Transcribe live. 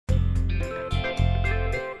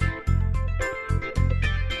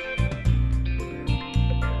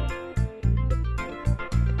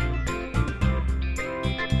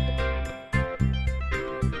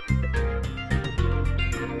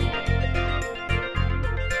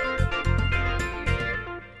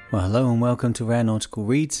Well, hello and welcome to Rare Nautical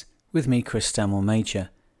Reads with me, Chris Stanmore Major.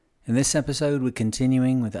 In this episode, we're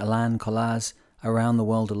continuing with Alain Around the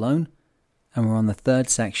World Alone, and we're on the third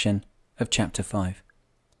section of Chapter 5.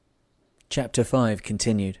 Chapter 5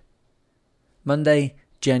 continued. Monday,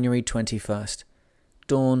 January 21st.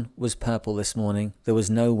 Dawn was purple this morning, there was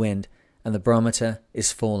no wind, and the barometer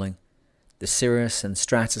is falling. The cirrus and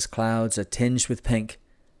stratus clouds are tinged with pink,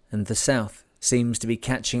 and the south seems to be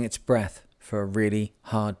catching its breath for a really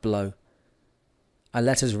hard blow. I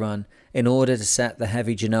let us run in order to set the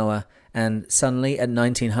heavy Genoa, and suddenly at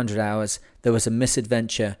 1900 hours there was a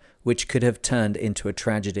misadventure which could have turned into a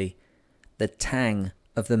tragedy. The tang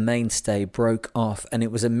of the mainstay broke off, and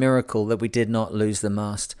it was a miracle that we did not lose the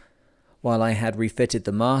mast. While I had refitted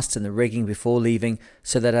the mast and the rigging before leaving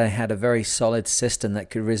so that I had a very solid system that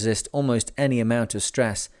could resist almost any amount of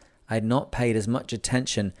stress, I had not paid as much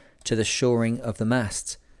attention to the shoring of the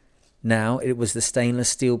masts. Now it was the stainless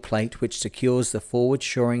steel plate which secures the forward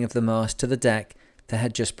shoring of the mast to the deck that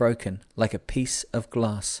had just broken, like a piece of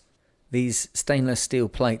glass. These stainless steel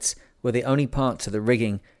plates were the only parts of the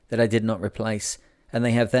rigging that I did not replace, and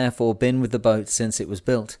they have therefore been with the boat since it was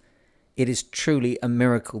built. It is truly a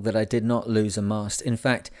miracle that I did not lose a mast. In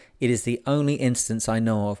fact, it is the only instance I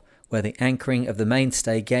know of where the anchoring of the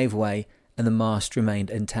mainstay gave way and the mast remained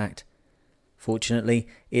intact. Fortunately,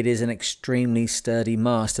 it is an extremely sturdy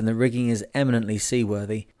mast and the rigging is eminently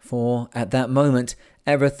seaworthy, for at that moment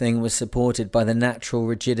everything was supported by the natural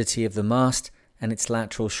rigidity of the mast and its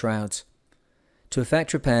lateral shrouds. To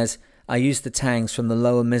effect repairs, I used the tangs from the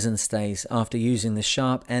lower mizzen stays after using the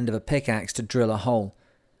sharp end of a pickaxe to drill a hole.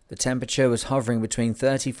 The temperature was hovering between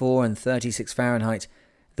 34 and 36 Fahrenheit.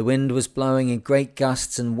 The wind was blowing in great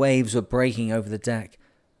gusts and waves were breaking over the deck.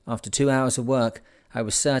 After 2 hours of work, I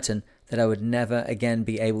was certain that I would never again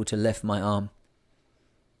be able to lift my arm.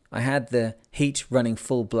 I had the heat running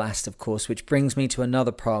full blast, of course, which brings me to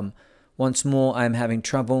another problem. Once more I am having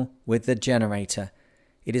trouble with the generator.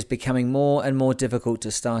 It is becoming more and more difficult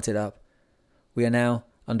to start it up. We are now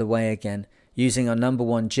underway again, using our number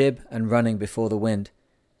 1 jib and running before the wind.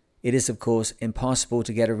 It is, of course, impossible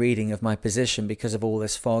to get a reading of my position because of all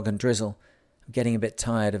this fog and drizzle. I'm getting a bit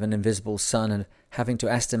tired of an invisible sun and having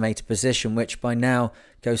to estimate a position which by now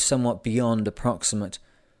goes somewhat beyond approximate.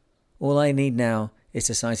 All I need now is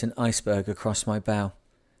to sight an iceberg across my bow.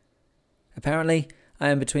 Apparently, I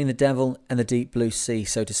am between the devil and the deep blue sea,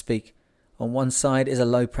 so to speak. On one side is a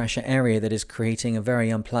low-pressure area that is creating a very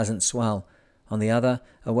unpleasant swell. On the other,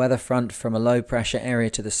 a weather front from a low-pressure area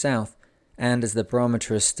to the south, and as the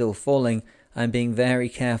barometer is still falling, I am being very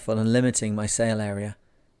careful and limiting my sail area.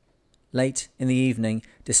 Late in the evening,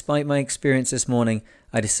 despite my experience this morning,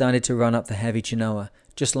 I decided to run up the heavy Genoa,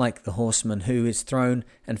 just like the horseman who is thrown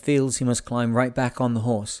and feels he must climb right back on the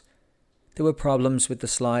horse. There were problems with the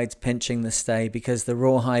slides pinching the stay because the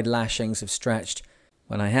rawhide lashings have stretched.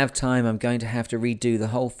 When I have time, I'm going to have to redo the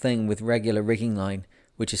whole thing with regular rigging line,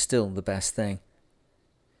 which is still the best thing.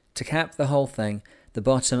 To cap the whole thing, the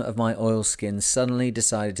bottom of my oilskin suddenly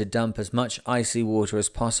decided to dump as much icy water as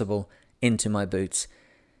possible into my boots.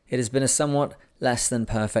 It has been a somewhat less than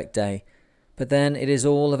perfect day, but then it is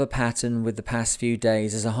all of a pattern with the past few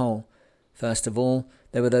days as a whole. First of all,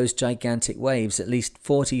 there were those gigantic waves at least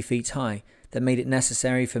 40 feet high that made it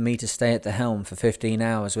necessary for me to stay at the helm for 15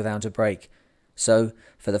 hours without a break. So,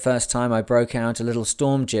 for the first time I broke out a little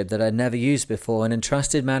storm jib that I had never used before and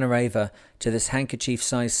entrusted Manoreva to this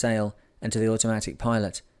handkerchief-sized sail and to the automatic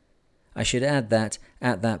pilot. I should add that,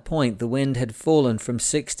 at that point, the wind had fallen from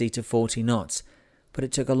 60 to 40 knots, but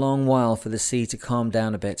it took a long while for the sea to calm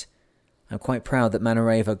down a bit. I'm quite proud that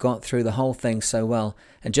Manoreva got through the whole thing so well,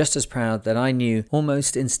 and just as proud that I knew,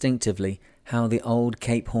 almost instinctively, how the old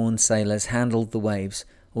Cape Horn sailors handled the waves,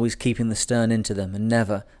 always keeping the stern into them and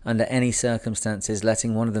never, under any circumstances,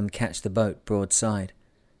 letting one of them catch the boat broadside.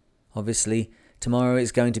 Obviously, tomorrow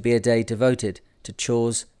is going to be a day devoted to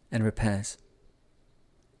chores and repairs.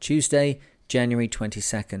 Tuesday, January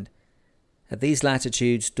 22nd. At these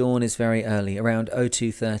latitudes, dawn is very early, around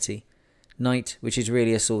 02:30. Night, which is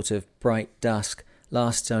really a sort of bright dusk,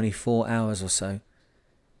 lasts only 4 hours or so.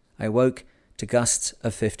 I woke to gusts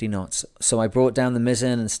of 50 knots, so I brought down the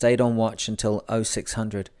mizzen and stayed on watch until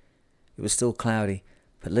 0600. It was still cloudy,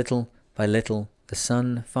 but little by little the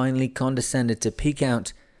sun finally condescended to peek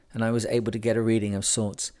out and I was able to get a reading of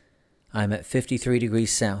sorts. I am at 53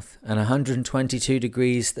 degrees south and 122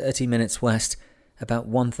 degrees 30 minutes west, about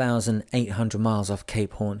 1,800 miles off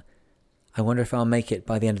Cape Horn. I wonder if I'll make it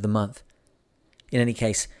by the end of the month. In any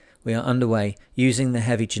case, we are underway, using the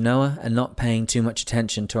heavy Genoa and not paying too much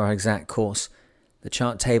attention to our exact course. The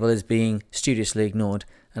chart table is being studiously ignored,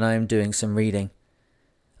 and I am doing some reading.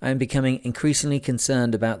 I am becoming increasingly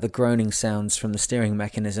concerned about the groaning sounds from the steering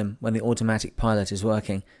mechanism when the automatic pilot is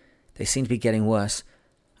working. They seem to be getting worse.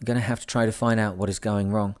 I'm going to have to try to find out what is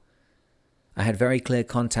going wrong. I had very clear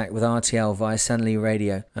contact with RTL via Senley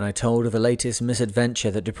radio, and I told of the latest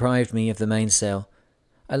misadventure that deprived me of the mainsail.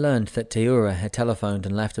 I learned that Teura had telephoned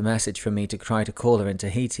and left a message for me to try to call her in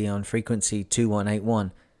Tahiti on frequency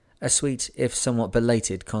 2181, a sweet, if somewhat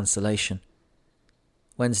belated, consolation.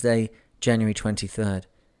 Wednesday, January 23rd.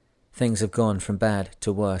 Things have gone from bad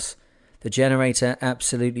to worse. The generator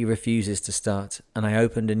absolutely refuses to start, and I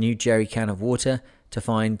opened a new jerry can of water to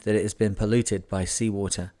find that it has been polluted by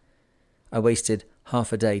seawater. I wasted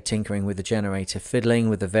half a day tinkering with the generator, fiddling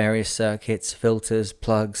with the various circuits, filters,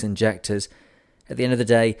 plugs, injectors. At the end of the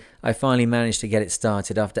day, I finally managed to get it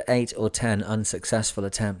started after 8 or 10 unsuccessful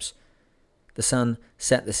attempts. The sun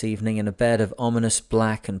set this evening in a bed of ominous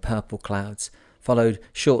black and purple clouds, followed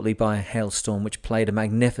shortly by a hailstorm which played a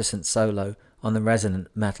magnificent solo on the resonant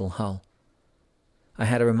metal hull. I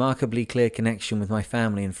had a remarkably clear connection with my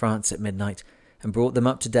family in France at midnight and brought them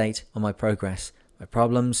up to date on my progress, my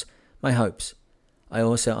problems, my hopes. I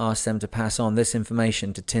also asked them to pass on this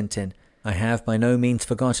information to Tintin. I have by no means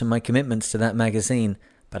forgotten my commitments to that magazine,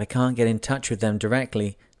 but I can't get in touch with them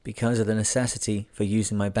directly because of the necessity for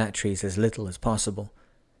using my batteries as little as possible.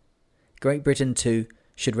 Great Britain, too,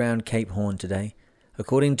 should round Cape Horn today.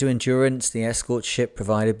 According to Endurance, the escort ship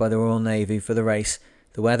provided by the Royal Navy for the race,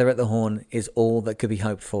 the weather at the Horn is all that could be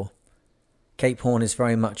hoped for. Cape Horn is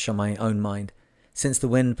very much on my own mind. Since the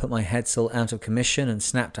wind put my headsail out of commission and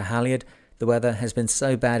snapped a halyard, the weather has been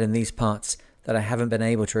so bad in these parts that I haven't been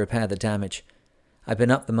able to repair the damage. I've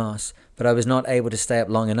been up the mast, but I was not able to stay up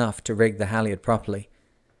long enough to rig the halyard properly.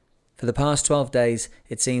 For the past 12 days,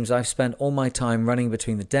 it seems I've spent all my time running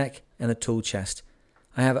between the deck and the tool chest.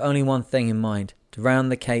 I have only one thing in mind, to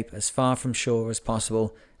round the Cape as far from shore as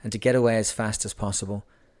possible and to get away as fast as possible.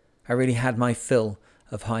 I really had my fill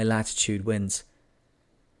of high latitude winds.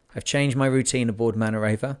 I've changed my routine aboard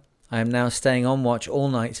Manoreva. I am now staying on watch all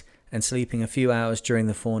night and sleeping a few hours during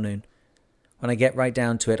the forenoon. When I get right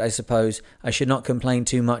down to it, I suppose I should not complain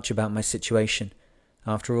too much about my situation.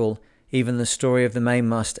 After all, even the story of the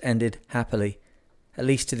mainmast ended happily, at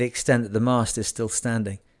least to the extent that the mast is still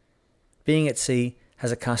standing. Being at sea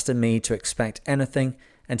has accustomed me to expect anything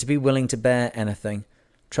and to be willing to bear anything.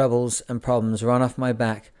 Troubles and problems run off my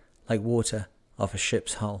back like water off a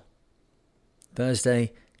ship's hull.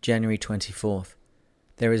 Thursday, January 24th.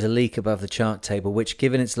 There is a leak above the chart table which,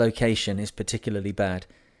 given its location, is particularly bad.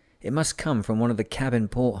 It must come from one of the cabin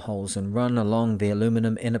portholes and run along the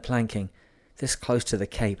aluminum inner planking. This close to the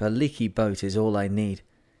Cape, a leaky boat is all I need.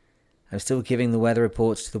 I'm still giving the weather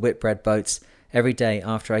reports to the Whitbread boats every day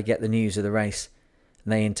after I get the news of the race,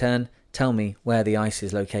 and they in turn tell me where the ice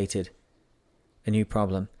is located. A new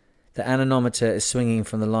problem. The anemometer is swinging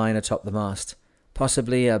from the line atop the mast.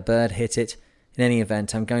 Possibly a bird hit it. In any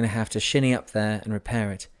event, I'm going to have to shinny up there and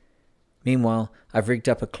repair it. Meanwhile, I've rigged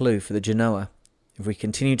up a clue for the Genoa. If we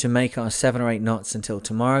continue to make our 7 or 8 knots until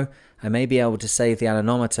tomorrow, I may be able to save the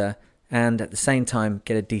anemometer and at the same time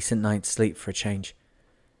get a decent night's sleep for a change.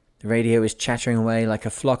 The radio is chattering away like a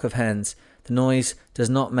flock of hens. The noise does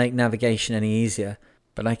not make navigation any easier,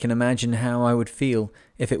 but I can imagine how I would feel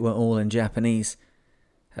if it were all in Japanese.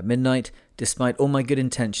 At midnight, despite all my good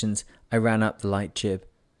intentions, I ran up the light jib.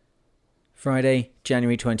 Friday,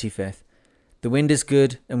 January 25th. The wind is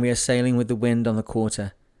good and we are sailing with the wind on the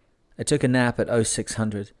quarter. I took a nap at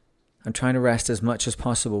 0600. I'm trying to rest as much as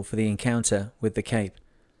possible for the encounter with the Cape.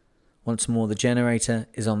 Once more the generator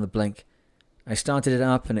is on the blink. I started it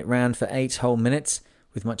up and it ran for 8 whole minutes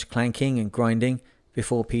with much clanking and grinding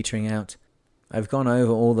before petering out. I've gone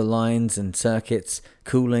over all the lines and circuits,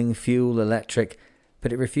 cooling, fuel, electric,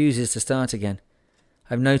 but it refuses to start again.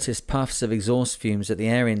 I've noticed puffs of exhaust fumes at the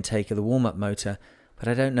air intake of the warm-up motor, but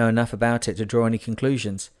I don't know enough about it to draw any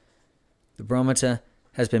conclusions. The barometer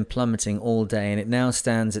has been plummeting all day and it now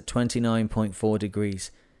stands at 29.4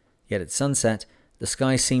 degrees. Yet at sunset, the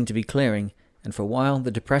sky seemed to be clearing, and for a while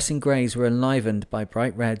the depressing greys were enlivened by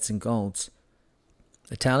bright reds and golds.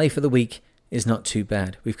 The tally for the week is not too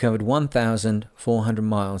bad. We've covered 1,400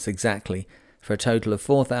 miles exactly, for a total of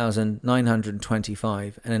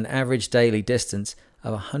 4,925 and an average daily distance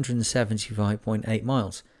of 175.8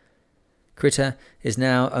 miles. Krita is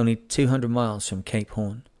now only 200 miles from Cape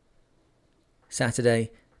Horn.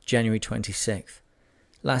 Saturday, January 26th.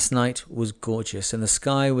 Last night was gorgeous and the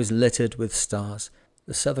sky was littered with stars.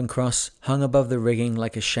 The Southern Cross hung above the rigging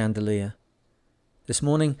like a chandelier. This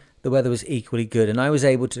morning the weather was equally good and I was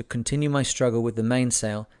able to continue my struggle with the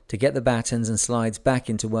mainsail to get the battens and slides back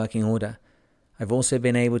into working order. I've also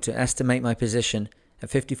been able to estimate my position at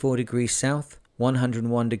 54 degrees south,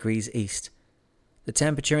 101 degrees east. The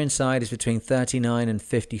temperature inside is between 39 and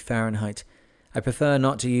 50 Fahrenheit. I prefer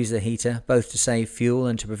not to use the heater, both to save fuel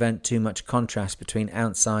and to prevent too much contrast between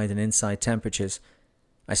outside and inside temperatures.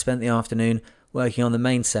 I spent the afternoon working on the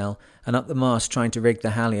mainsail and up the mast trying to rig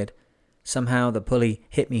the halyard. Somehow the pulley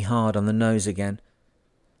hit me hard on the nose again.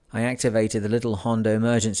 I activated the little Honda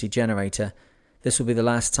emergency generator. This will be the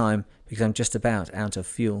last time because I'm just about out of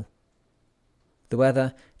fuel. The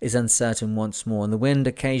weather is uncertain once more and the wind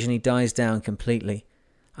occasionally dies down completely.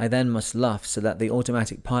 I then must luff so that the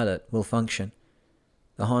automatic pilot will function.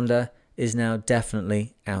 The Honda is now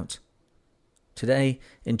definitely out. Today,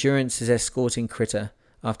 Endurance is escorting Critter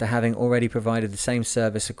after having already provided the same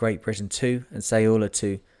service at Great Britain 2 and Sayula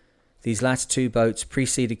 2. These latter two boats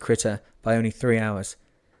preceded Critter by only 3 hours.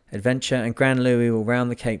 Adventure and Grand Louis will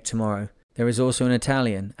round the Cape tomorrow. There is also an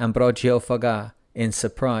Italian, Ambrogio Fogar, in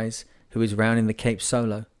Surprise, who is rounding the Cape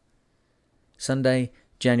solo. Sunday,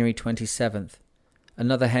 January 27th.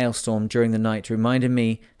 Another hailstorm during the night reminded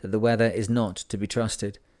me that the weather is not to be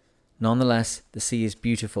trusted. Nonetheless, the sea is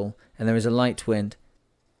beautiful and there is a light wind.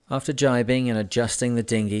 After jibing and adjusting the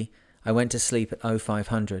dinghy, I went to sleep at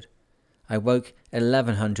 0500. I woke at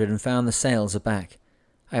 1100 and found the sails are back.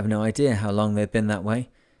 I have no idea how long they've been that way.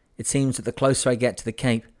 It seems that the closer I get to the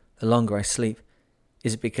Cape, the longer I sleep.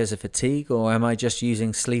 Is it because of fatigue, or am I just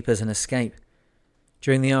using sleep as an escape?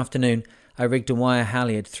 During the afternoon, I rigged a wire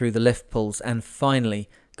halyard through the lift pulls and finally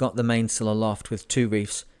got the mainsail aloft with 2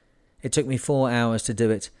 reefs. It took me 4 hours to do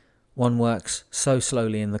it. One works so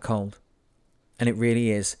slowly in the cold. And it really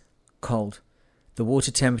is cold. The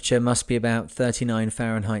water temperature must be about 39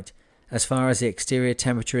 Fahrenheit. As far as the exterior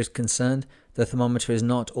temperature is concerned, the thermometer is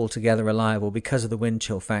not altogether reliable because of the wind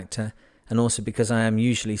chill factor, and also because I am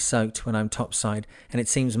usually soaked when I'm topside, and it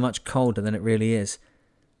seems much colder than it really is.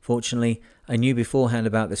 Fortunately, I knew beforehand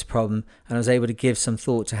about this problem, and I was able to give some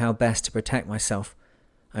thought to how best to protect myself.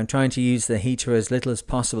 I'm trying to use the heater as little as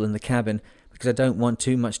possible in the cabin, because I don't want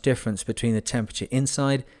too much difference between the temperature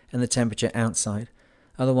inside and the temperature outside.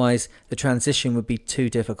 Otherwise, the transition would be too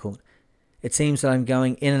difficult. It seems that I'm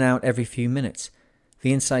going in and out every few minutes.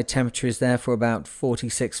 The inside temperature is therefore about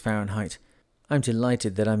 46 Fahrenheit. I'm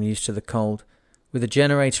delighted that I'm used to the cold. With the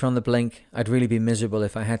generator on the blink, I'd really be miserable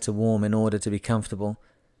if I had to warm in order to be comfortable.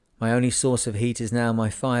 My only source of heat is now my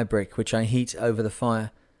fire brick, which I heat over the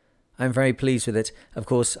fire. I'm very pleased with it. Of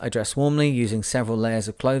course, I dress warmly, using several layers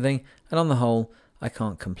of clothing, and on the whole, I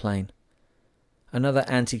can't complain. Another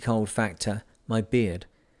anti-cold factor, my beard.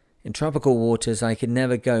 In tropical waters, I could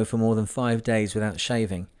never go for more than 5 days without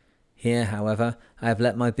shaving. Here, however, I have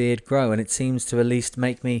let my beard grow, and it seems to at least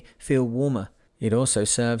make me feel warmer. It also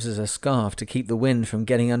serves as a scarf to keep the wind from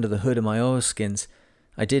getting under the hood of my oilskins.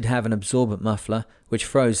 I did have an absorbent muffler, which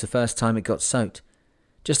froze the first time it got soaked.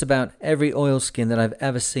 Just about every oilskin that I've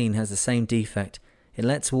ever seen has the same defect. It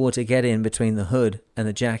lets water get in between the hood and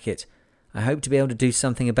the jacket. I hope to be able to do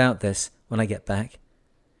something about this when I get back.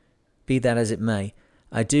 Be that as it may,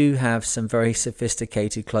 I do have some very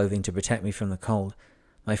sophisticated clothing to protect me from the cold.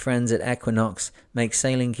 My friends at Equinox make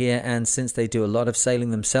sailing gear, and since they do a lot of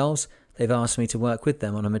sailing themselves, they've asked me to work with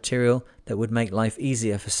them on a material that would make life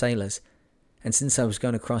easier for sailors. And since I was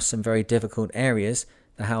going to cross some very difficult areas,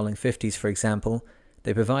 the Howling 50s for example,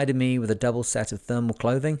 they provided me with a double set of thermal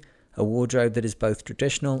clothing, a wardrobe that is both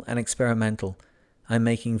traditional and experimental. I'm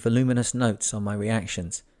making voluminous notes on my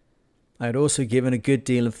reactions. I had also given a good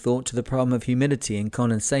deal of thought to the problem of humidity and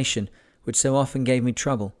condensation, which so often gave me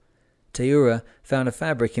trouble. Teura found a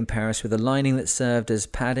fabric in Paris with a lining that served as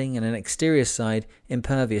padding and an exterior side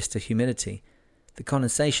impervious to humidity. The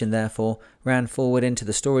condensation, therefore, ran forward into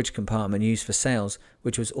the storage compartment used for sails,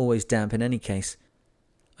 which was always damp in any case.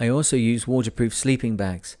 I also use waterproof sleeping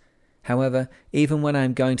bags. However, even when I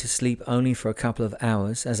am going to sleep only for a couple of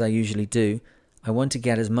hours, as I usually do, I want to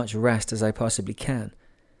get as much rest as I possibly can.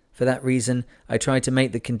 For that reason, I try to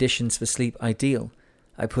make the conditions for sleep ideal.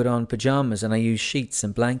 I put on pajamas and I use sheets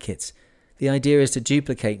and blankets. The idea is to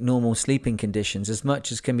duplicate normal sleeping conditions as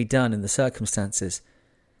much as can be done in the circumstances.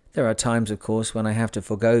 There are times, of course, when I have to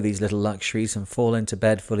forego these little luxuries and fall into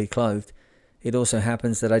bed fully clothed. It also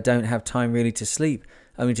happens that I don't have time really to sleep,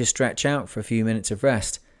 only to stretch out for a few minutes of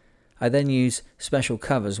rest. I then use special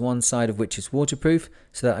covers, one side of which is waterproof,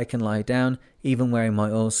 so that I can lie down, even wearing my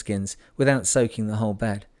oilskins, without soaking the whole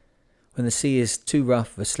bed. When the sea is too rough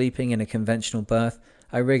for sleeping in a conventional berth,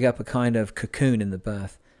 I rig up a kind of cocoon in the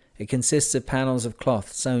berth. It consists of panels of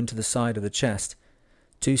cloth sewn to the side of the chest.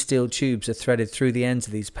 2 steel tubes are threaded through the ends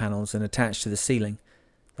of these panels and attached to the ceiling.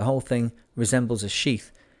 The whole thing resembles a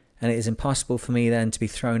sheath, and it is impossible for me then to be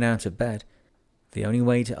thrown out of bed. The only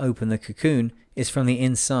way to open the cocoon is from the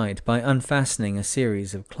inside by unfastening a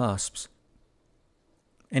series of clasps.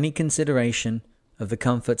 Any consideration of the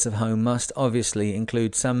comforts of home must obviously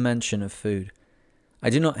include some mention of food. I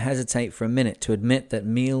do not hesitate for a minute to admit that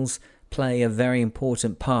meals play a very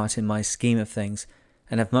important part in my scheme of things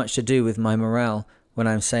and have much to do with my morale when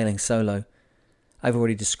I am sailing solo. I've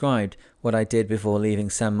already described what I did before leaving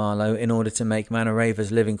San Malo in order to make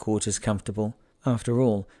Manareva's living quarters comfortable. After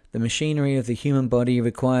all, the machinery of the human body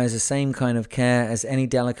requires the same kind of care as any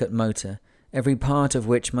delicate motor, every part of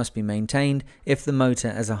which must be maintained if the motor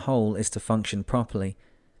as a whole is to function properly.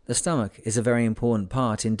 The stomach is a very important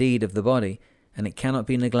part indeed of the body, and it cannot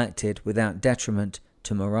be neglected without detriment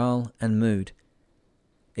to morale and mood.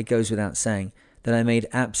 It goes without saying that I made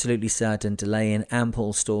absolutely certain to lay in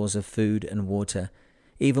ample stores of food and water,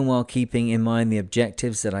 even while keeping in mind the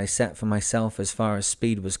objectives that I set for myself as far as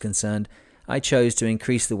speed was concerned. I chose to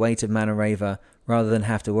increase the weight of Manareva rather than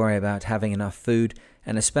have to worry about having enough food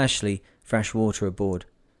and especially fresh water aboard.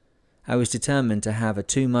 I was determined to have a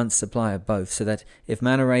 2-month supply of both, so that if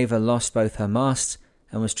Manareva lost both her masts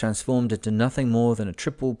and was transformed into nothing more than a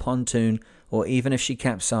triple pontoon, or even if she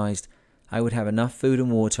capsized, I would have enough food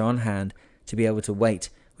and water on hand to be able to wait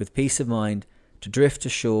with peace of mind to drift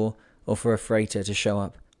ashore or for a freighter to show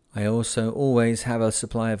up. I also always have a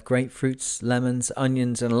supply of grapefruits, lemons,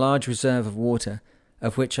 onions, and a large reserve of water,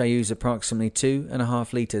 of which I use approximately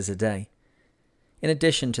 2.5 liters a day. In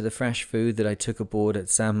addition to the fresh food that I took aboard at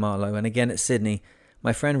San Malo and again at Sydney,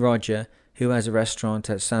 my friend Roger, who has a restaurant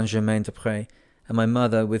at Saint-Germain-des-Prés, and my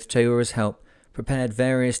mother, with Teora's help, prepared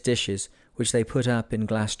various dishes which they put up in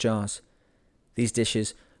glass jars. These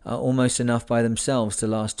dishes are almost enough by themselves to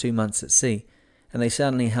last 2 months at sea, and they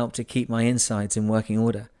certainly help to keep my insides in working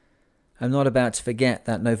order. I'm not about to forget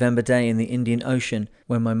that November day in the Indian Ocean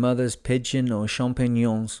when my mother's pigeon or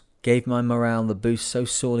champignons gave my morale the boost so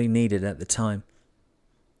sorely needed at the time.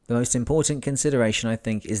 The most important consideration, I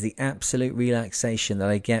think, is the absolute relaxation that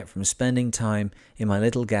I get from spending time in my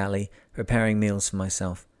little galley preparing meals for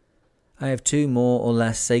myself. I have 2 more or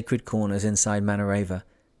less sacred corners inside Manareva.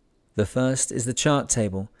 The first is the chart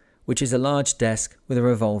table, which is a large desk with a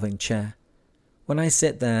revolving chair. When I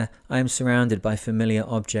sit there, I am surrounded by familiar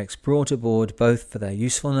objects brought aboard both for their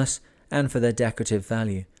usefulness and for their decorative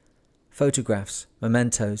value. Photographs,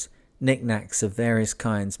 mementos, knickknacks of various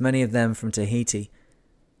kinds, many of them from Tahiti.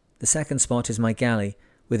 The second spot is my galley,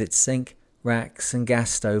 with its sink, racks and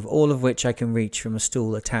gas stove, all of which I can reach from a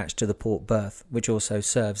stool attached to the port berth, which also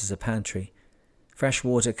serves as a pantry. Fresh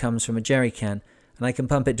water comes from a jerry can, and I can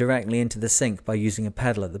pump it directly into the sink by using a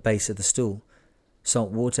pedal at the base of the stool.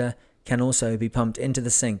 Salt water can also be pumped into the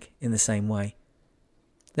sink in the same way.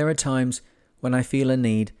 There are times when I feel a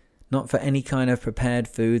need, not for any kind of prepared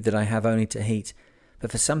food that I have only to heat,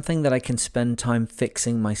 but for something that I can spend time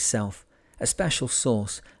fixing myself, a special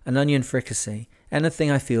sauce, an onion fricassee, anything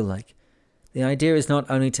I feel like. The idea is not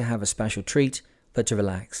only to have a special treat, but to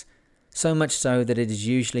relax. So much so that it is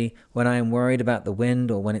usually when I am worried about the wind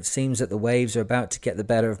or when it seems that the waves are about to get the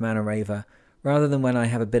better of Manareva, rather than when I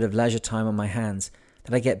have a bit of leisure time on my hands,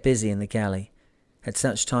 that I get busy in the galley. At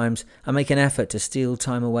such times, I make an effort to steal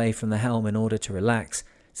time away from the helm in order to relax,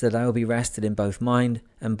 so that I will be rested in both mind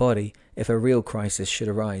and body if a real crisis should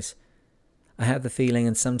arise. I have the feeling,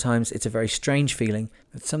 and sometimes it's a very strange feeling,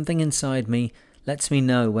 that something inside me lets me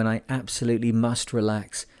know when I absolutely must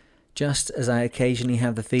relax, just as I occasionally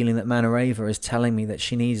have the feeling that Manareva is telling me that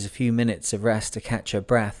she needs a few minutes of rest to catch her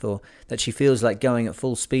breath, or that she feels like going at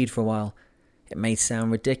full speed for a while. It may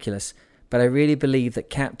sound ridiculous, but I really believe that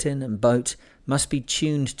captain and boat must be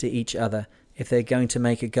tuned to each other if they're going to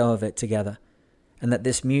make a go of it together, and that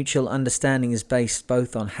this mutual understanding is based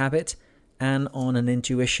both on habit and on an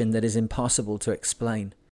intuition that is impossible to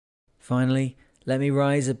explain. Finally, let me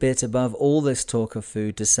rise a bit above all this talk of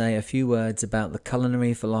food to say a few words about the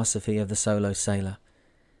culinary philosophy of the solo sailor.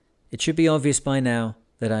 It should be obvious by now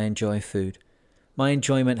that I enjoy food. My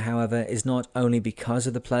enjoyment, however, is not only because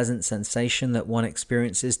of the pleasant sensation that one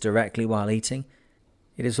experiences directly while eating.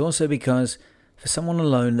 It is also because, for someone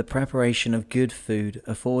alone, the preparation of good food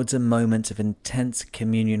affords a moment of intense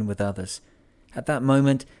communion with others. At that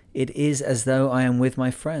moment, it is as though I am with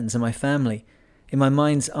my friends and my family. In my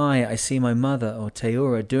mind's eye, I see my mother or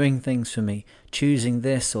Teora doing things for me, choosing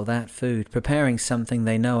this or that food, preparing something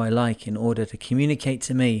they know I like in order to communicate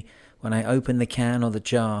to me, when I open the can or the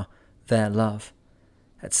jar, their love.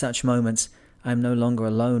 At such moments, I am no longer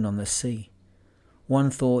alone on the sea.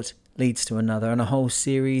 One thought leads to another, and a whole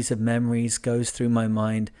series of memories goes through my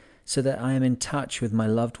mind, so that I am in touch with my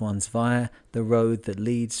loved ones via the road that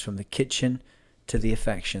leads from the kitchen to the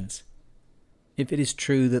affections. If it is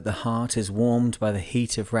true that the heart is warmed by the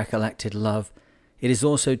heat of recollected love, it is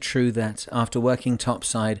also true that, after working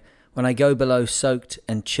topside, when I go below soaked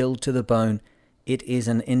and chilled to the bone, it is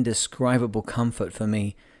an indescribable comfort for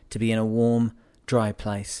me to be in a warm, dry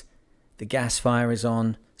place. The gas fire is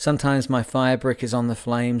on, sometimes my fire brick is on the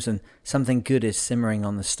flames, and something good is simmering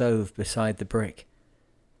on the stove beside the brick.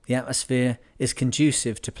 The atmosphere is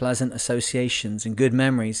conducive to pleasant associations and good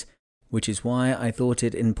memories, which is why I thought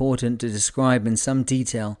it important to describe in some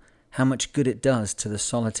detail how much good it does to the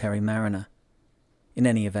solitary mariner. In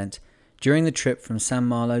any event, during the trip from San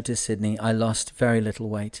Malo to Sydney, I lost very little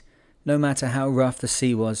weight. No matter how rough the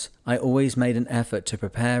sea was, I always made an effort to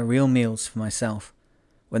prepare real meals for myself.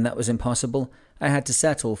 When that was impossible, I had to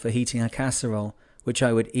settle for heating a casserole, which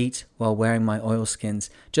I would eat while wearing my oilskins,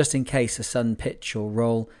 just in case a sudden pitch or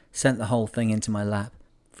roll sent the whole thing into my lap.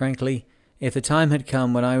 Frankly, if the time had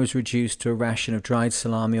come when I was reduced to a ration of dried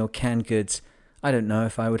salami or canned goods, I don't know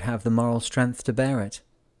if I would have the moral strength to bear it.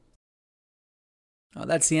 Well,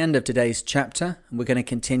 that's the end of today's chapter, and we're going to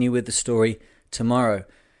continue with the story tomorrow.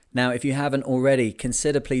 Now, if you haven't already,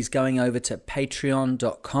 consider please going over to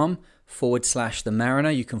patreon.com/The Mariner.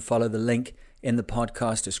 You can follow the link in the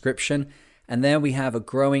podcast description. And there we have a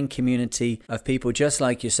growing community of people just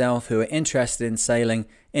like yourself who are interested in sailing,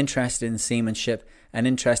 interested in seamanship, and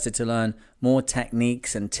interested to learn more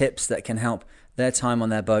techniques and tips that can help their time on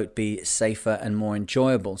their boat be safer and more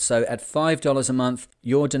enjoyable. So at $5 a month,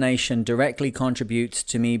 your donation directly contributes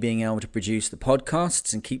to me being able to produce the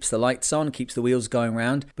podcasts and keeps the lights on, keeps the wheels going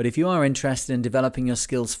round. But if you are interested in developing your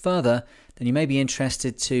skills further, then you may be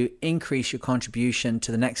interested to increase your contribution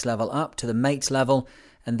to the next level up, to the mate level.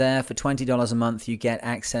 And there, for $20 a month, you get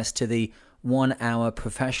access to the 1-hour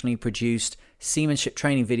professionally produced seamanship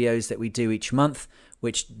training videos that we do each month,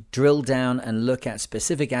 which drill down and look at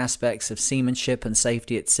specific aspects of seamanship and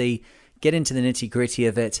safety at sea, get into the nitty-gritty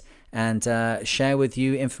of it, and share with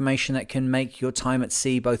you information that can make your time at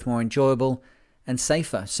sea both more enjoyable and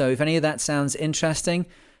safer. So if any of that sounds interesting,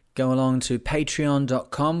 go along to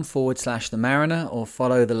patreon.com/The Mariner or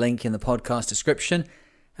follow the link in the podcast description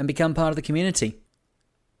and become part of the community.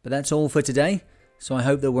 But that's all for today, so I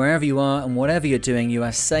hope that wherever you are and whatever you're doing, you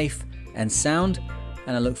are safe and sound,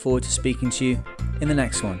 and I look forward to speaking to you in the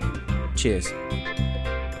next one. Cheers.